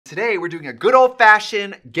Today we're doing a good old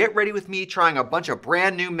fashioned get ready with me trying a bunch of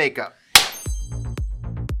brand new makeup.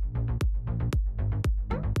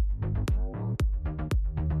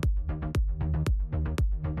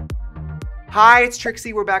 Hi, it's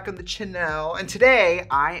Trixie, we're back on the channel, and today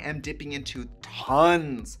I am dipping into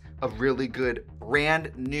tons of really good,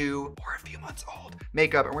 brand new, or a few months old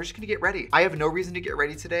makeup, and we're just gonna get ready. I have no reason to get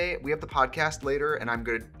ready today. We have the podcast later, and I'm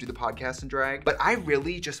gonna do the podcast in drag, but I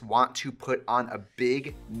really just want to put on a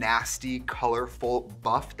big, nasty, colorful,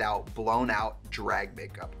 buffed out, blown out drag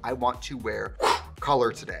makeup. I want to wear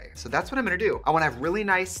color today. So that's what I'm gonna do. I wanna have really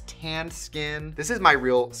nice tanned skin. This is my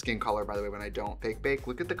real skin color, by the way, when I don't fake bake.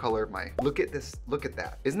 Look at the color of my, look at this, look at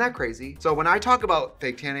that. Isn't that crazy? So when I talk about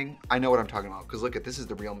fake tanning, I know what I'm talking about, because look at, this is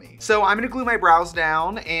the real me. So I'm gonna glue my brows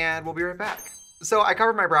down and we'll be right back. So I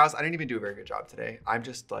covered my brows. I didn't even do a very good job today. I'm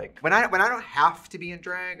just like, when I don't have to be in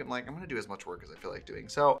drag, I'm like, I'm gonna do as much work as I feel like doing.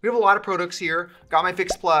 So we have a lot of products here. Got my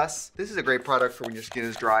Fix Plus. This is a great product for when your skin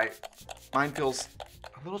is dry. Mine feels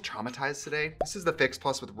a little traumatized today. This is the Fix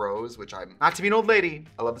Plus with Rose, which I'm, not to be an old lady,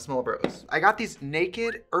 I love the smell of rose. I got these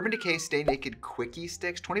Naked, Urban Decay Stay Naked Quickie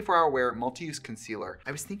Sticks, 24-hour wear, multi-use concealer.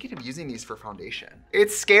 I was thinking of using these for foundation.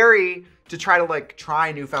 It's scary to try to like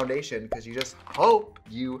try new foundation because you just hope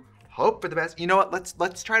for the best. You know what,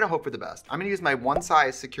 let's try to hope for the best. I'm gonna use my One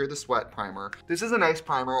Size Secure the Sweat primer. This is a nice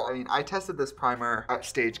primer. I mean, I tested this primer at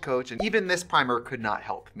Stagecoach, and even this primer could not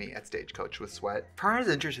help me at Stagecoach with sweat. Primer is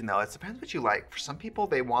interesting though. It depends what you like. For some people,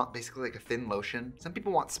 they want basically like a thin lotion. Some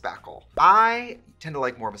people want spackle. I tend to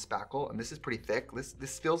like more of a spackle, and this is pretty thick.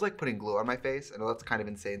 This feels like putting glue on my face. I know that's kind of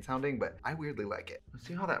insane sounding, but I weirdly like it. Let's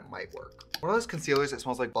see how that might work. One of those concealers that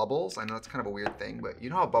smells like bubbles. I know that's kind of a weird thing, but you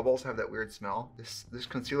know how bubbles have that weird smell? This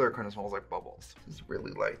concealer kind of smells like bubbles. This is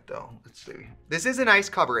really light though. Let's see. This is a nice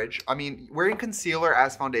coverage. I mean, wearing concealer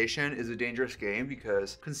as foundation is a dangerous game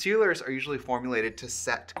because concealers are usually formulated to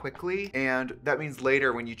set quickly, and that means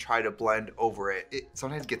later when you try to blend over it, it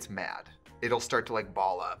sometimes gets mad. It'll start to like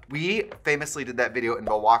ball up. We famously did that video in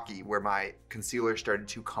Milwaukee where my concealer started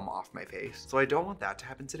to come off my face. So I don't want that to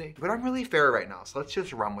happen today, but I'm really fair right now. So let's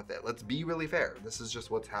just run with it. Let's be really fair. This is just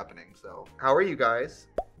what's happening. So how are you guys?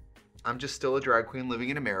 I'm just still a drag queen living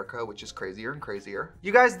in America, which is crazier and crazier.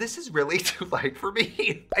 You guys, this is really too light for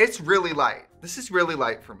me. It's really light. This is really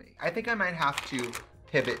light for me. I think I might have to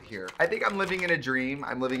pivot here. I think I'm living in a dream.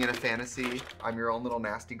 I'm living in a fantasy. I'm your own little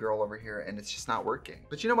nasty girl over here, and it's just not working.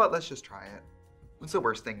 But you know what? Let's just try it. What's the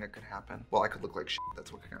worst thing that could happen? Well, I could look like shit.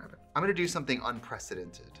 That's what could happen. I'm gonna do something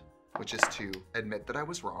unprecedented, which is to admit that I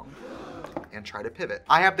was wrong and try to pivot.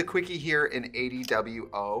 I have the Quickie here in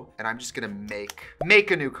 80WO, and I'm just gonna make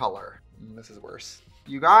a new color. This is worse.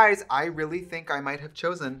 You guys, I really think I might have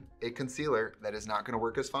chosen a concealer that is not gonna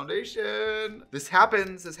work as foundation. This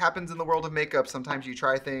happens in the world of makeup. Sometimes you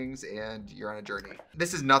try things and you're on a journey.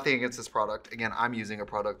 This is nothing against this product. Again, I'm using a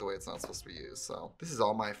product the way it's not supposed to be used, so this is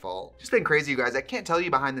all my fault. It's been crazy, you guys. I can't tell you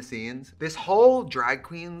behind the scenes. This whole drag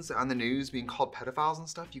queens on the news being called pedophiles and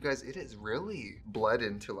stuff, you guys, it has really bled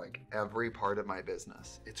into like every part of my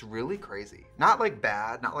business. It's really crazy. Not like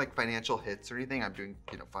bad, not like financial hits or anything. I'm doing,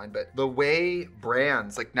 you know, fine, but the way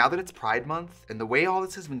brands, like now that it's Pride Month and the way all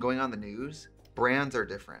this has been going on the news, brands are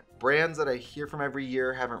different. Brands that I hear from every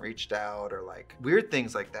year haven't reached out, or like weird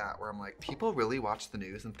things like that where I'm like, people really watch the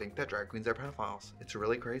news and think that drag queens are pedophiles. It's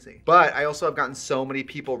really crazy. But I also have gotten so many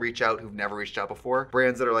people reach out who've never reached out before.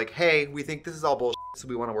 Brands that are like, hey, we think this is all bullshit, so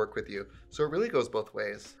we want to work with you. So it really goes both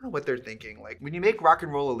ways. I don't know what they're thinking. Like when you make rock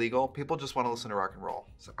and roll illegal, people just want to listen to rock and roll.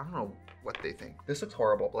 So I don't know what they think. This looks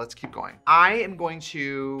horrible, but let's keep going. I am going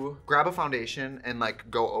to grab a foundation and like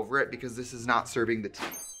go over it because this is not serving the tea.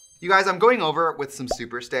 You guys, I'm going over with some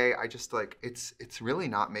Superstay. I just like, it's really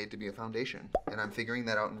not made to be a foundation, and I'm figuring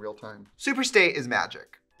that out in real time. Superstay is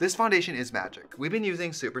magic. This foundation is magic. We've been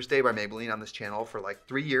using Superstay by Maybelline on this channel for like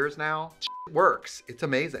 3 years now. It works, it's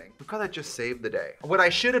amazing. Look how that just saved the day. What I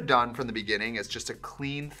should have done from the beginning is just a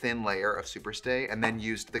clean, thin layer of Superstay and then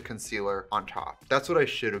used the concealer on top. That's what I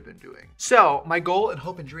should have been doing. So my goal and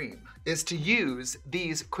hope and dream is to use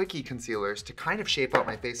these Quickie concealers to kind of shape out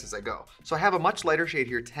my face as I go. So I have a much lighter shade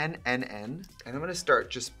here, 10NN, and I'm gonna start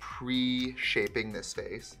just pre-shaping this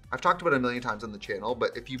face. I've talked about it a million times on the channel,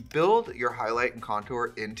 but if you build your highlight and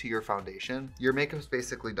contour into your foundation, your makeup's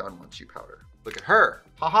basically done once you powder. Look at her,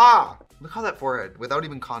 haha! Look how that forehead, without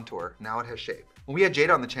even contour, now it has shape. When we had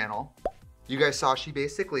Jade on the channel, you guys saw she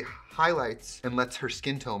basically highlights and lets her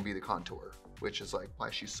skin tone be the contour, which is like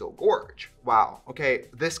why she's so gorge. Wow, okay,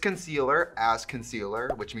 this concealer as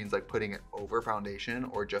concealer, which means like putting it over foundation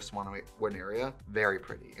or just one area, very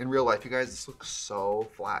pretty. In real life, you guys, this looks so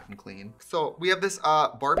flat and clean. So we have this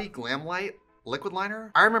Barbie Glam Light liquid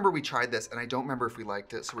liner. I remember we tried this and I don't remember if we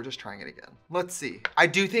liked it, so we're just trying it again. Let's see. I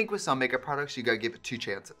do think with some makeup products, you gotta give it 2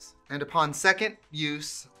 chances. And upon second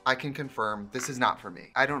use, I can confirm this is not for me.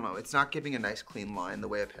 I don't know, it's not giving a nice clean line the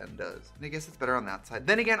way a pen does. And I guess it's better on that side.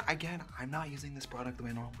 Then again, I'm not using this product the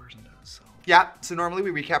way a normal person does, so. Yeah, so normally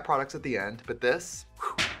we recap products at the end, but this,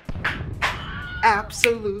 whew.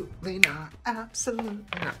 Absolutely not, absolutely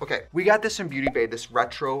not. Okay, we got this from Beauty Bay, this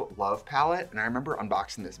retro love palette, and I remember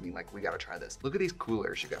unboxing this and being like, we gotta try this. Look at these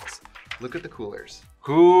coolers, you guys. Look at the coolers.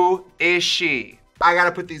 Who is she? I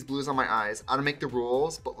gotta put these blues on my eyes. I don't make the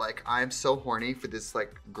rules, but like, I'm so horny for this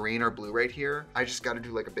like green or blue right here. I just gotta do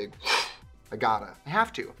like a big, I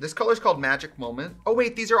have to. This color's called Magic Moment. Oh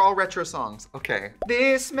wait, these are all retro songs. Okay.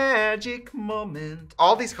 This magic moment.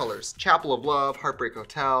 All these colors, Chapel of Love, Heartbreak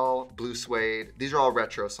Hotel, Blue Suede. These are all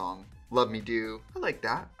retro songs. Love Me Do. I like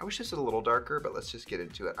that. I wish this was a little darker, but let's just get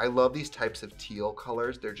into it. I love these types of teal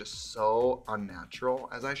colors. They're just so unnatural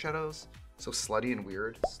as eyeshadows. So slutty and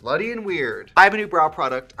weird. Slutty and weird. I have a new brow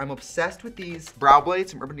product. I'm obsessed with these brow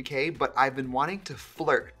blades from Urban Decay, but I've been wanting to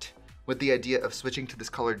flirt with the idea of switching to this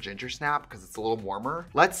color Ginger Snap because it's a little warmer.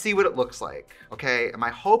 Let's see what it looks like, okay? And my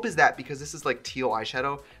hope is that because this is like teal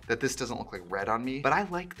eyeshadow, that this doesn't look like red on me, but I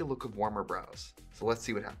like the look of warmer brows. So let's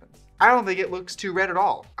see what happens. I don't think it looks too red at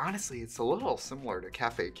all. Honestly, it's a little similar to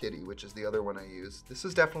Cafe Kitty, which is the other one I use. This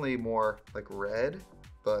is definitely more like red,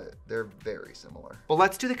 but they're very similar. Well,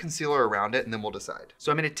 let's do the concealer around it and then we'll decide.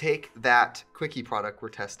 So I'm gonna take that Quickie product we're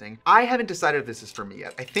testing. I haven't decided if this is for me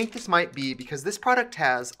yet. I think this might be because this product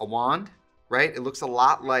has a wand, right? It looks a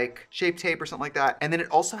lot like Shape Tape or something like that. And then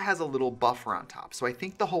it also has a little buffer on top. So I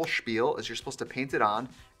think the whole spiel is you're supposed to paint it on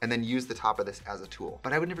and then use the top of this as a tool.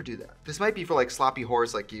 But I would never do that. This might be for like sloppy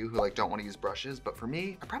whores like you who like don't wanna use brushes, but for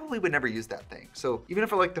me, I probably would never use that thing. So even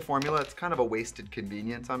if I like the formula, it's kind of a wasted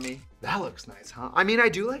convenience on me. That looks nice, huh? I mean, I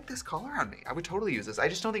do like this color on me. I would totally use this. I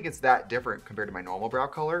just don't think it's that different compared to my normal brow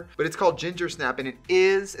color, but it's called Ginger Snap and it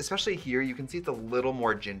is, especially here, you can see it's a little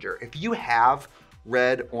more ginger. If you have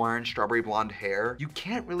red, orange, strawberry blonde hair, you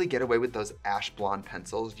can't really get away with those ash blonde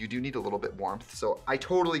pencils. You do need a little bit warmth. So I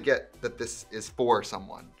totally get that this is for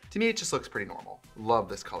someone. To me, it just looks pretty normal. Love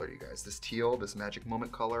this color, you guys. This teal, this Magic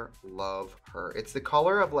Moment color, love her. It's the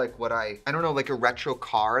color of like what I don't know, like a retro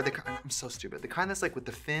car. I'm so stupid. The kind that's like with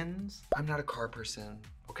the fins. I'm not a car person,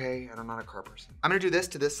 okay? And I'm not a car person. I'm gonna do this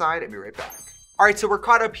to this side and be right back. All right, so we're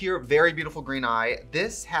caught up here. Very beautiful green eye.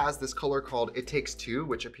 This has this color called It Takes Two,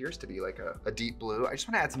 which appears to be like a deep blue. I just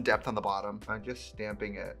wanna add some depth on the bottom. I'm just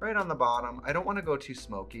stamping it right on the bottom. I don't wanna go too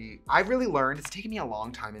smoky. I've really learned, it's taken me a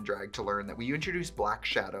long time in drag to learn that when you introduce black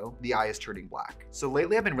shadow, the eye is turning black. So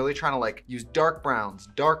lately I've been really trying to like use dark browns,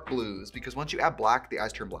 dark blues, because once you add black, the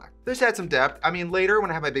eyes turn black. Just add some depth. I mean, later when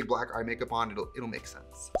I have my big black eye makeup on, it'll make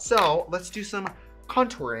sense. So let's do some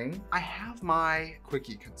contouring. I have my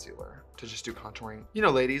Quickie concealer to just do contouring. You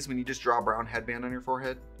know, ladies, when you just draw a brown headband on your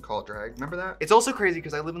forehead, call it drag. Remember that? It's also crazy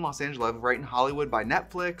because I live in Los Angeles, I live right in Hollywood by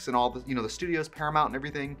Netflix and all the, you know, the studios, Paramount and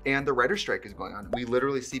everything. And the writer's strike is going on. We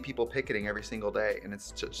literally see people picketing every single day and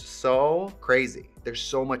it's just so crazy. There's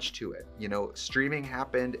so much to it. You know, streaming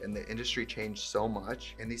happened and the industry changed so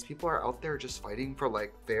much. And these people are out there just fighting for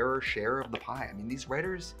like fairer share of the pie. I mean, these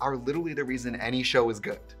writers are literally the reason any show is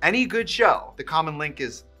good. Any good show, the common link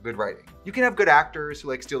is good writing. You can have good actors who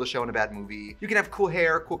like steal the show in a bad movie. You can have cool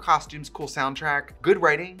hair, cool costumes, cool soundtrack. Good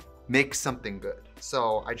writing makes something good.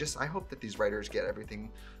 So I hope that these writers get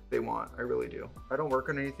everything they want. I really do. I don't work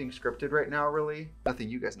on anything scripted right now, really. Nothing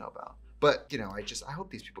you guys know about. But, you know, I hope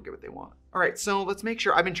these people get what they want. All right, so let's make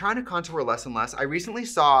sure. I've been trying to contour less and less. I recently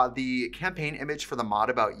saw the campaign image for the Mod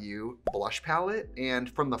About You blush palette. And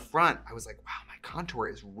from the front, I was like, wow, my contour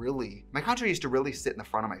used to really sit in the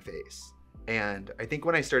front of my face. And I think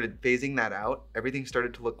when I started phasing that out, everything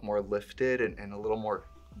started to look more lifted and a little more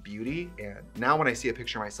beauty. And now when I see a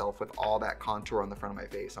picture of myself with all that contour on the front of my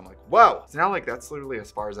face, I'm like, whoa. So now like that's literally as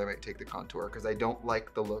far as I might take the contour because I don't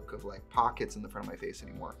like the look of like pockets in the front of my face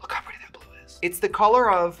anymore. Look how pretty that blue is. It's the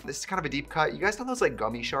color of, this is kind of a deep cut. You guys know those like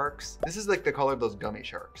gummy sharks? This is like the color of those gummy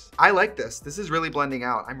sharks. I like this. This is really blending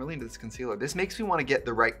out. I'm really into this concealer. This makes me want to get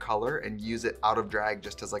the right color and use it out of drag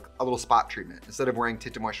just as like a little spot treatment. Instead of wearing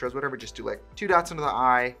tinted moisturizer, whatever, just do like 2 dots under the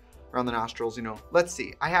eye, around the nostrils, you know. Let's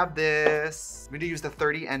see, I have this, I'm gonna use the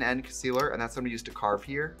 30NN concealer and that's what I'm gonna use to carve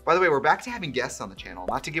here. By the way, we're back to having guests on the channel.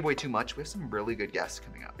 Not to give away too much, we have some really good guests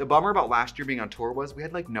coming up. The bummer about last year being on tour was we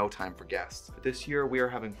had like no time for guests. But this year we are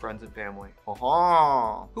having friends and family.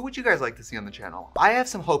 Aha! Who would you guys like to see on the channel? I have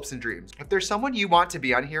some hopes and dreams. If there's someone you want to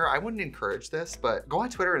be on here, I wouldn't encourage this, but go on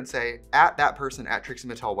Twitter and say, at that person, at Trixie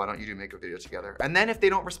Mattel, why don't you do makeup videos together? And then if they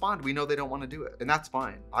don't respond, we know they don't wanna do it. And that's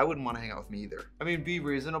fine. I wouldn't wanna hang out with me either. I mean, be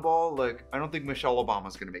reasonable. y'all. Like, I don't think Michelle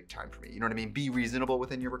Obama's gonna make time for me. You know what I mean? Be reasonable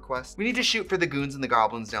within your request. We need to shoot for the goons and the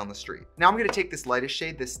goblins down the street. Now I'm gonna take this lightest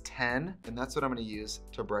shade, this 10, and that's what I'm gonna use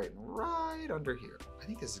to brighten right under here. I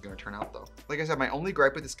think this is gonna turn out though. Like I said, my only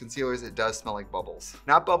gripe with this concealer is it does smell like bubbles.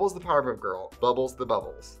 Not Bubbles the Powerpuff Girl, Bubbles the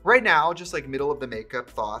Bubbles. Right now, just like middle of the makeup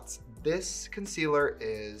thoughts, this concealer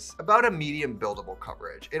is about a medium buildable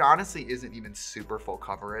coverage. It honestly isn't even super full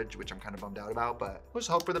coverage, which I'm kind of bummed out about, but let's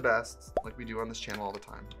hope for the best, like we do on this channel all the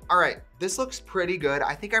time. All right, this looks pretty good.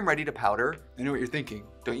 I think I'm ready to powder. I know what you're thinking.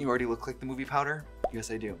 Don't you already look like the movie Powder?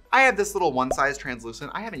 Yes, I do. I have this little one size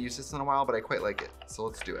translucent. I haven't used this in a while, but I quite like it. So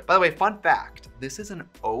let's do it. By the way, fun fact, this is an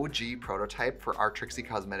OG prototype for Art Trixie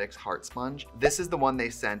Cosmetics Heart Sponge. This is the one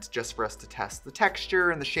they sent just for us to test the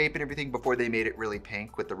texture and the shape and everything before they made it really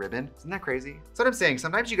pink with the ribbon. Isn't that crazy? That's what I'm saying.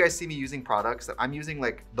 Sometimes you guys see me using products that I'm using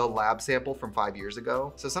like the lab sample from 5 years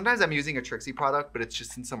ago. So sometimes I'm using a Trixie product, but it's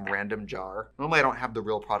just in some random jar. Normally I don't have the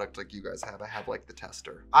real product like you guys have. I have like the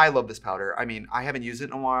tester. I love this powder. I mean, I haven't used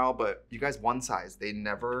it in a while, but you guys, one size, they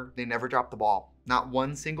never drop the ball. Not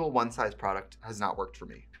one single one size product has not worked for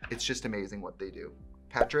me. It's just amazing what they do.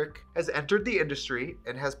 Patrick has entered the industry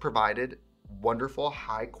and has provided wonderful,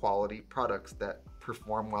 high quality products that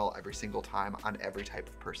perform well every single time on every type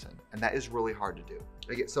of person. And that is really hard to do.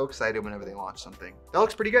 I get so excited whenever they launch something. That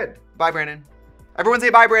looks pretty good. Bye, Brandon. Everyone say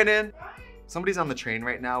bye, Brandon. Bye. Somebody's on the train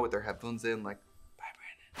right now with their headphones in, like, bye,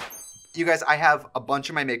 Brandon. You guys, I have a bunch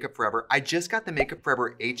of my Makeup Forever. I just got the Makeup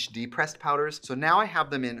Forever HD pressed powders. So now I have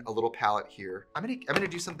them in a little palette here. I'm gonna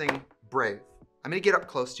do something brave. I'm gonna get up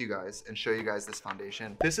close to you guys and show you guys this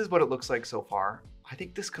foundation. This is what it looks like so far. I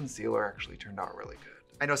think this concealer actually turned out really good.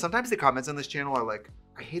 I know sometimes the comments on this channel are like,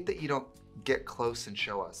 I hate that you don't get close and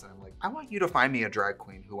show us. And I'm like, I want you to find me a drag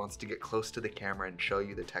queen who wants to get close to the camera and show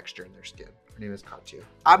you the texture in their skin. Her name is Katya.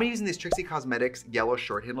 I've been using this Trixie Cosmetics yellow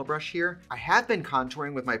short handle brush here. I have been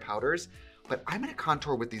contouring with my powders, but I'm gonna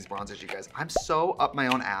contour with these bronzers, you guys. I'm so up my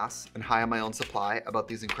own ass and high on my own supply about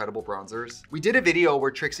these incredible bronzers. We did a video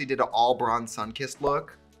where Trixie did an all bronze sun-kissed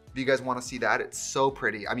look. If you guys wanna see that, it's so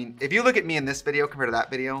pretty. I mean, if you look at me in this video compared to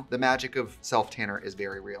that video, the magic of self-tanner is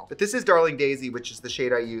very real. But this is Darling Daisy, which is the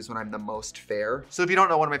shade I use when I'm the most fair. So if you don't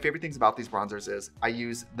know, one of my favorite things about these bronzers is I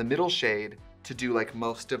use the middle shade to do like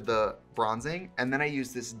most of the bronzing. And then I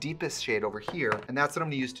use this deepest shade over here, and that's what I'm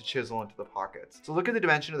gonna use to chisel into the pockets. So look at the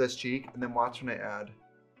dimension of this cheek and then watch when I add.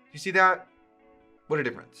 You see that? What a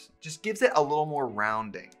difference. Just gives it a little more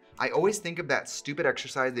rounding. I always think of that stupid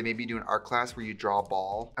exercise they made me do in art class where you draw a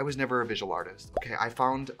ball. I was never a visual artist. Okay, I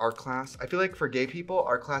found art class. I feel like for gay people,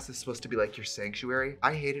 art class is supposed to be like your sanctuary.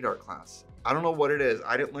 I hated art class. I don't know what it is.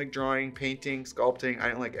 I didn't like drawing, painting, sculpting. I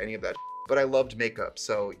didn't like any of that, but I loved makeup,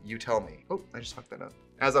 so you tell me. Oh, I just fucked that up.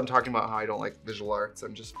 As I'm talking about how I don't like visual arts,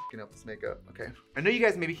 I'm just fucking up this makeup, okay? I know you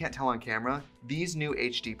guys maybe can't tell on camera. These new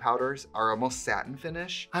HD powders are almost satin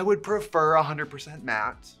finish. I would prefer 100%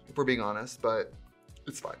 matte, if we're being honest, but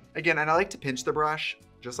it's fine. Again, and I like to pinch the brush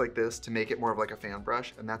just like this to make it more of like a fan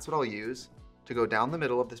brush, and that's what I'll use to go down the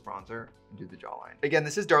middle of this bronzer and do the jawline. Again,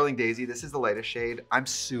 this is Darling Daisy. This is the lightest shade. I'm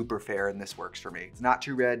super fair and this works for me. It's not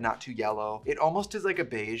too red, not too yellow. It almost is like a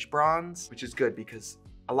beige bronze, which is good because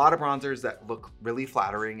a lot of bronzers that look really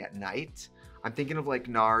flattering at night, I'm thinking of like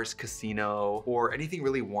NARS Casino or anything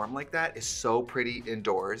really warm like that is so pretty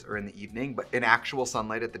indoors or in the evening, but in actual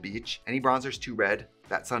sunlight at the beach, any bronzer's too red,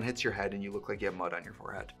 that sun hits your head and you look like you have mud on your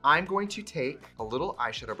forehead. I'm going to take a little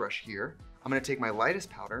eyeshadow brush here. I'm gonna take my lightest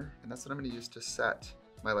powder, and that's what I'm gonna use to set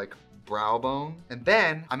my like brow bone. And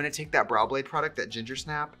then I'm gonna take that brow blade product, that Ginger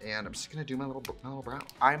Snap, and I'm just gonna do my little brow.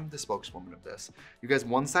 I'm the spokeswoman of this. You guys,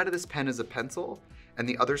 one side of this pen is a pencil, and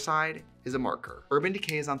the other side is a marker. Urban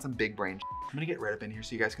Decay is on some big brain shit. I'm gonna get red up in here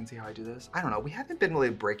so you guys can see how I do this. I don't know, we haven't been really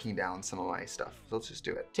breaking down some of my stuff, so let's just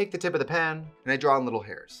do it. Take the tip of the pen, and I draw in little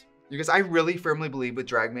hairs. You guys, I really firmly believe with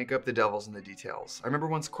drag makeup, the devil's in the details. I remember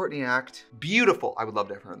once Courtney Act, beautiful, I would love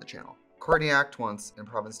to have her on the channel. Courtney Act once in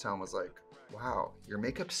Provincetown was like, wow, your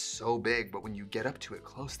makeup's so big, but when you get up to it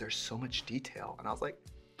close, there's so much detail. And I was like,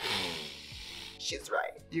 she's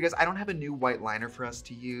right. You guys, I don't have a new white liner for us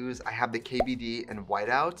to use. I have the KVD and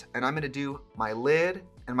Whiteout, and I'm gonna do my lid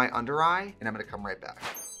and my under eye, and I'm gonna come right back.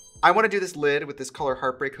 I wanna do this lid with this color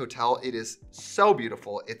Heartbreak Hotel. It is so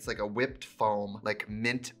beautiful. It's like a whipped foam, like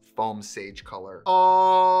mint foam sage color. Oh,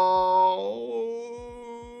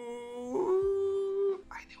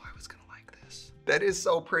 I knew I was gonna like this. That is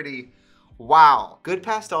so pretty. Wow. Good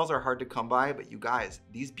pastels are hard to come by, but you guys,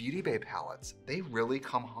 these Beauty Bay palettes, they really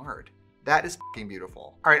come hard. That is fucking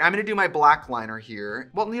beautiful. All right, I'm gonna do my black liner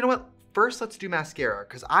here. Well, you know what? First, let's do mascara,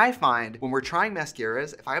 because I find when we're trying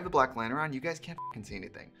mascaras, if I have the black liner on, you guys can't fucking see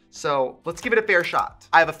anything. So let's give it a fair shot.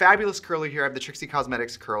 I have a fabulous curler here. I have the Trixie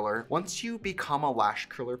Cosmetics curler. Once you become a lash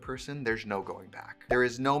curler person, there's no going back. There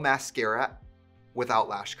is no mascara without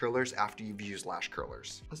lash curlers after you've used lash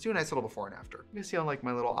curlers. Let's do a nice little before and after. You can see on like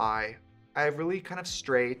my little eye, I have really kind of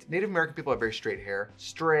straight, Native American people have very straight hair,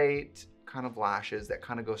 straight kind of lashes that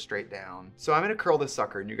kind of go straight down. So I'm gonna curl this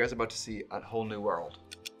sucker and you guys are about to see a whole new world.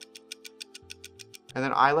 And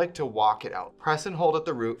then I like to walk it out. Press and hold at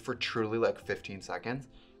the root for truly like 15 seconds.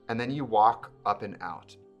 And then you walk up and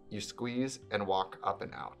out. You squeeze and walk up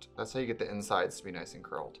and out. That's how you get the insides to be nice and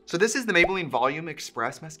curled. So this is the Maybelline Volume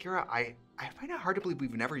Express Mascara. I find it hard to believe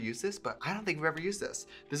we've never used this, but I don't think we've ever used this.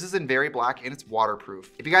 This is in Very Black and it's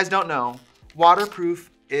waterproof. If you guys don't know, waterproof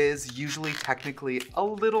is usually technically a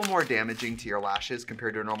little more damaging to your lashes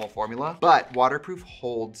compared to a normal formula, but waterproof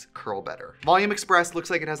holds curl better. Volume Express looks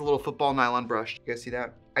like it has a little football nylon brush. You guys see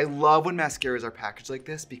that? I love when mascaras are packaged like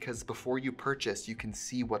this because before you purchase, you can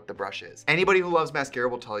see what the brush is. Anybody who loves mascara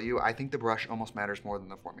will tell you, I think the brush almost matters more than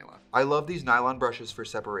the formula. I love these nylon brushes for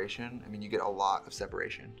separation. I mean, you get a lot of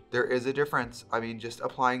separation. There is a difference. I mean, just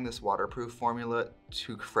applying this waterproof formula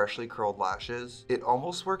to freshly curled lashes, it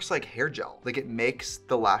almost works like hair gel. Like it makes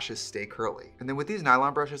the lashes stay curly. And then with these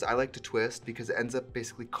nylon brushes, I like to twist because it ends up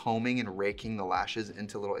basically combing and raking the lashes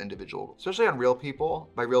into little individual, especially on real people.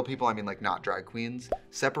 By real people, I mean like not drag queens.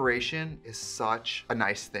 Separation is such a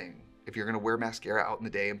nice thing. If you're gonna wear mascara out in the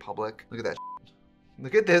day in public, look at that.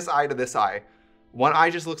 Look at this eye to this eye. One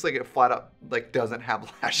eye just looks like it flat up, like doesn't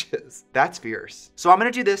have lashes. That's fierce. So I'm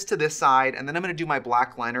gonna do this to this side and then I'm gonna do my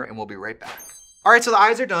black liner and we'll be right back. All right, so the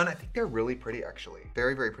eyes are done. I think they're really pretty actually.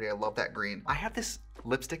 Very, very pretty. I love that green. I have this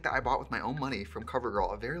lipstick that I bought with my own money from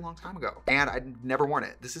Covergirl a very long time ago. And I'd never worn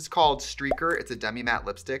it. This is called Streaker. It's a demi matte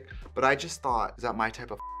lipstick, but I just thought, is that my type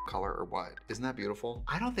of color or what? Isn't that beautiful?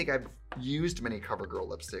 I don't think I've used many Covergirl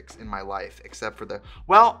lipsticks in my life, except for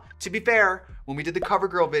well, to be fair, when we did the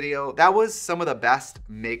Covergirl video, that was some of the best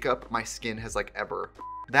makeup my skin has like ever.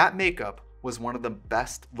 That makeup was one of the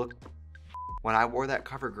best when I wore that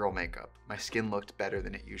Covergirl makeup, my skin looked better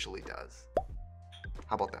than it usually does.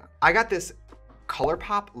 How about that? I got this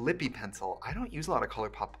Colourpop lippy pencil. I don't use a lot of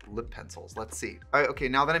Colourpop lip pencils. Let's see. All right, okay,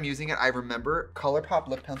 now that I'm using it, I remember Colourpop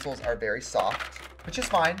lip pencils are very soft, which is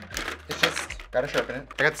fine. It's just gotta sharpen it.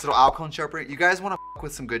 I got this little alcohol sharpener. You guys wanna fuck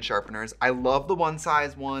with some good sharpeners. I love the one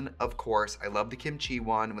size one, of course. I love the kimchi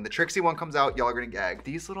one. When the Trixie one comes out, y'all are gonna gag.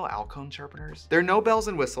 These little alcohol sharpeners, they're no bells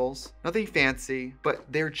and whistles, nothing fancy, but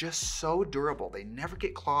they're just so durable. They never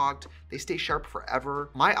get clogged. They stay sharp forever.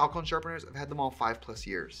 My alcohol sharpeners, I've had them all 5+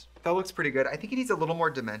 years. That looks pretty good. I think it needs a little more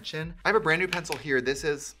dimension. I have a brand new pencil here. This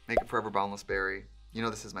is Make It Forever Boundless Berry. You know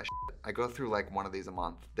this is my shit. I go through like one of these a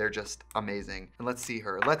month. They're just amazing. And let's see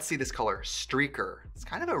her. Let's see this color, Streaker. It's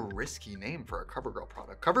kind of a risky name for a Covergirl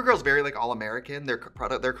product. Covergirl's very like all American. Their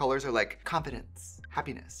colors are like confidence,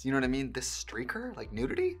 happiness. You know what I mean? This Streaker, like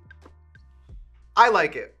nudity? I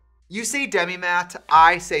like it. You say demi matte,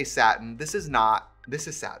 I say satin. This is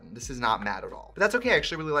satin. This is not matte at all. But that's okay, I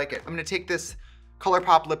actually really like it. I'm gonna take this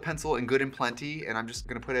Colourpop lip pencil in Good and Plenty and I'm just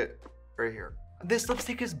gonna put it right here. This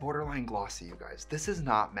lipstick is borderline glossy, you guys. This is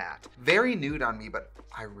not matte. Very nude on me, but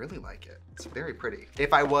I really like it. It's very pretty.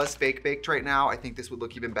 If I was fake baked right now, I think this would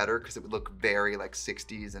look even better because it would look very like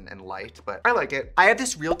 60s and light, but I like it. I have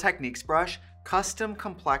this Real Techniques brush, Custom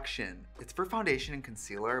Complexion. It's for foundation and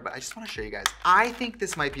concealer, but I just wanna show you guys. I think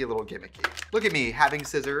this might be a little gimmicky. Look at me having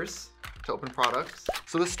scissors to open products.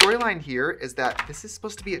 So the storyline here is that this is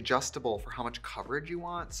supposed to be adjustable for how much coverage you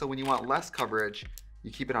want. So when you want less coverage, you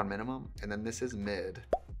keep it on minimum, and then this is mid,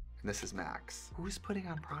 and this is max. Who's putting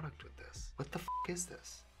on product with this? What the f is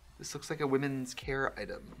this? This looks like a women's care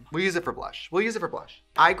item. We'll use it for blush. We'll use it for blush.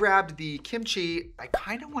 I grabbed the kimchi. I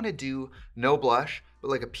kind of want to do no blush, but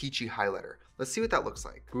like a peachy highlighter. Let's see what that looks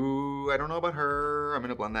like. Ooh, I don't know about her. I'm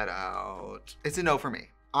gonna blend that out. It's a no for me.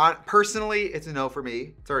 Personally, it's a no for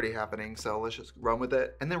me. It's already happening, so let's just run with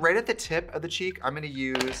it. And then right at the tip of the cheek, I'm gonna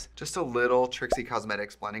use just a little Trixie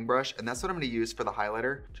Cosmetics blending brush, and that's what I'm gonna use for the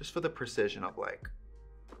highlighter, just for the precision of like,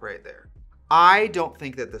 right there. I don't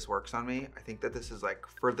think that this works on me. I think that this is like,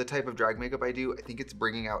 for the type of drag makeup I do, I think it's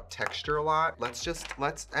bringing out texture a lot. Let's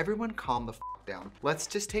everyone calm the f down. Let's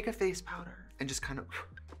just take a face powder and just kind of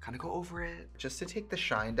go over it, just to take the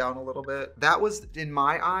shine down a little bit. That was, in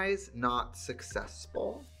my eyes, not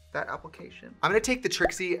successful, that application. I'm gonna take the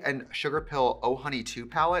Trixie and Sugar Pill Oh Honey 2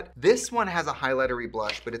 palette. This one has a highlightery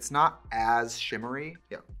blush, but it's not as shimmery.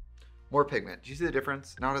 Yeah. More pigment. Do you see the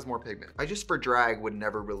difference? Now it has more pigment. I just for drag would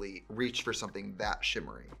never really reach for something that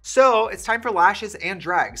shimmery. So it's time for lashes and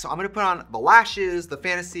drag. So I'm gonna put on the lashes, the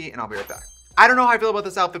fantasy, and I'll be right back. I don't know how I feel about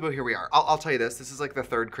this outfit, but here we are. I'll tell you this. This is like the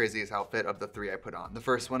third craziest outfit of the 3 I put on. The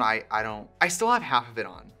first one, I still have half of it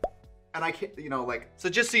on. And I can't, you know, like, so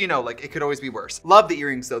just so you know, like, it could always be worse. Love the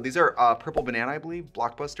earrings though. These are purple banana, I believe,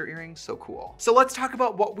 blockbuster earrings, so cool. So let's talk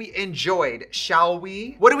about what we enjoyed, shall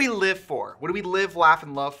we? What do we live for? What do we live, laugh,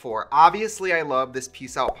 and love for? Obviously, I love this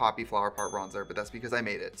Peace Out Poppy Flower Pot bronzer, but that's because I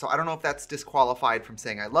made it. So I don't know if that's disqualified from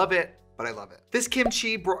saying I love it, but I love it. This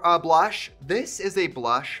Kimchi blush, this is a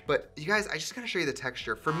blush, but you guys, I just gotta show you the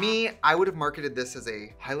texture. For me, I would have marketed this as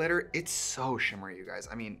a highlighter. It's so shimmery, you guys.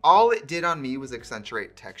 I mean, all it did on me was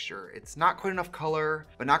accentuate texture. It's not quite enough color,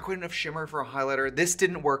 but not quite enough shimmer for a highlighter. This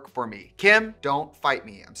didn't work for me. Kim, don't fight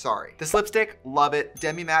me, I'm sorry. This lipstick, love it.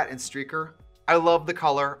 Demi matte and streaker. I love the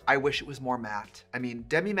color. I wish it was more matte. I mean,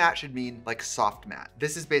 demi matte should mean like soft matte.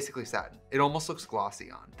 This is basically satin. It almost looks glossy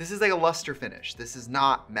on. This is like a luster finish. This is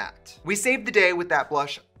not matte. We saved the day with that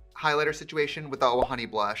blush highlighter situation with the Oh Honey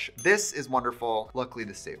blush. This is wonderful. Luckily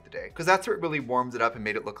this saved the day because that's what really warmed it up and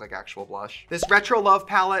made it look like actual blush. This Retro Love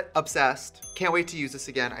palette, obsessed. Can't wait to use this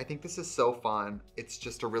again. I think this is so fun. It's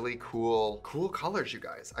just a really cool colors, you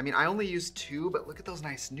guys. I mean, I only used 2, but look at those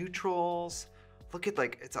nice neutrals. Look at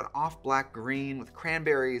like, it's an off black green with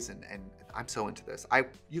cranberries and I'm so into this.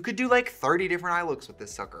 You could do like 30 different eye looks with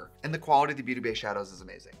this sucker. And the quality of the Beauty Bay shadows is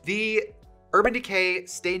amazing. The Urban Decay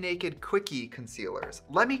Stay Naked Quickie Concealers.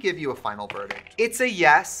 Let me give you a final verdict. It's a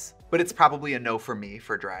yes, but it's probably a no for me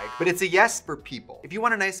for drag. But it's a yes for people. If you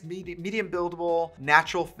want a nice medium buildable,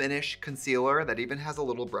 natural finish concealer that even has a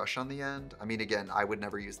little brush on the end. I mean, again, I would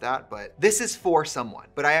never use that, but this is for someone.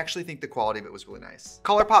 But I actually think the quality of it was really nice.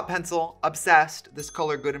 Colourpop pencil, obsessed. This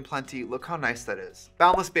color Good and Plenty. Look how nice that is.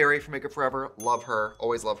 Boundless Berry from Makeup Forever, love her,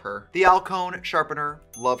 always love her. The Alcone sharpener,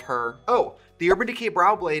 love her. Oh, the Urban Decay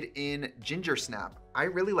Brow Blade in Ginger Snap. I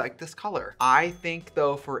really like this color. I think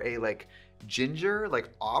though for a like ginger, like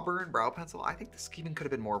auburn brow pencil, I think this even could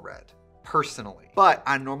have been more red, personally. But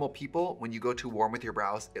on normal people, when you go too warm with your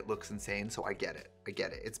brows, it looks insane, so I get it. I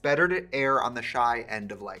get it. It's better to err on the shy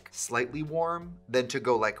end of like slightly warm than to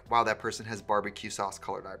go like, wow, that person has barbecue sauce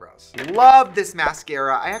colored eyebrows. Love this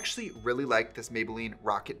mascara. I actually really like this Maybelline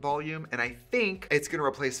Rocket Volume, and I think it's gonna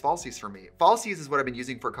replace Falsies for me. Falsies is what I've been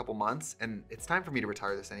using for a couple months, and it's time for me to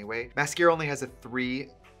retire this anyway. Mascara only has a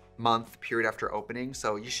 3-month period after opening,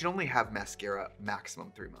 so you should only have mascara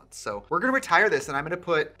maximum 3 months. So we're gonna retire this, and I'm gonna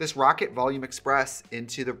put this Rocket Volume Express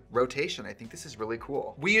into the rotation. I think this is really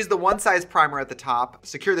cool. We use the One Size primer at the top,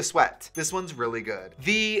 Secure the Sweat. This one's really good.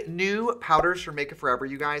 The new powders from Makeup Forever,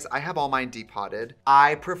 you guys, I have all mine depotted.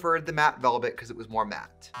 I preferred the matte velvet because it was more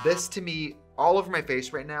matte. This to me, all over my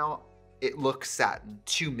face right now, it looks satin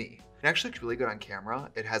to me. It actually looks really good on camera.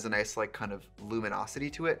 It has a nice like kind of luminosity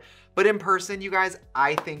to it. But in person, you guys,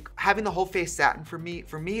 I think having the whole face satin for me,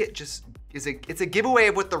 it just is it's a giveaway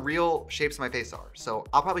of what the real shapes of my face are. So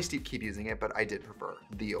I'll probably keep using it, but I did prefer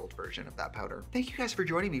the old version of that powder. Thank you guys for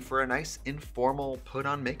joining me for a nice informal put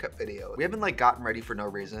on makeup video. We haven't like gotten ready for no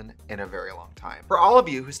reason in a very long time. For all of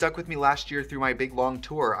you who stuck with me last year through my big long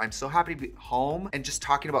tour, I'm so happy to be home and just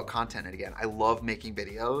talking about content. And again, I love making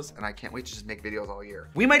videos and I can't wait to just make videos all year.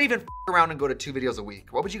 We might even around and go to 2 videos a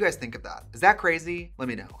week. What would you guys think of that? Is that crazy? Let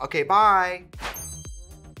me know. Okay, bye.